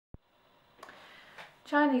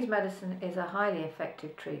Chinese medicine is a highly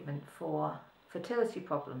effective treatment for fertility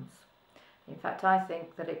problems. In fact, I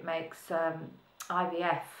think that it makes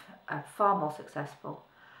IVF far more successful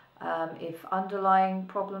if underlying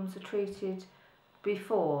problems are treated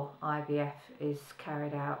before IVF is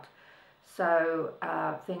carried out. So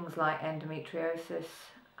things like endometriosis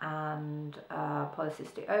and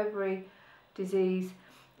polycystic ovary disease,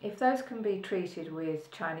 if those can be treated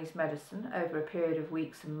with Chinese medicine over a period of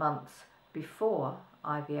weeks and months before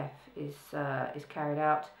IVF is carried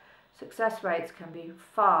out, success rates can be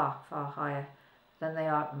far higher than they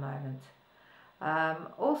are at the moment.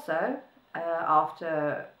 Also,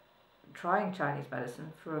 after trying Chinese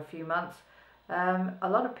medicine for a few months, a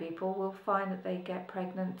lot of people will find that they get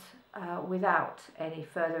pregnant without any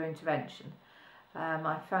further intervention.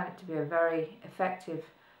 I found it to be a very effective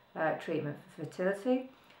treatment for fertility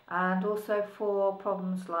and also for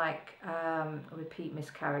problems like repeat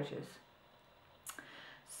miscarriages.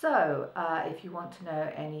 So if you want to know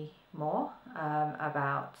any more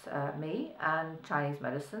about me and Chinese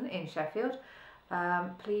medicine in Sheffield,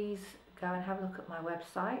 please go and have a look at my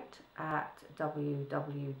website at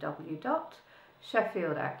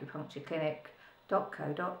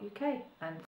www.sheffieldacupunctureclinic.co.uk and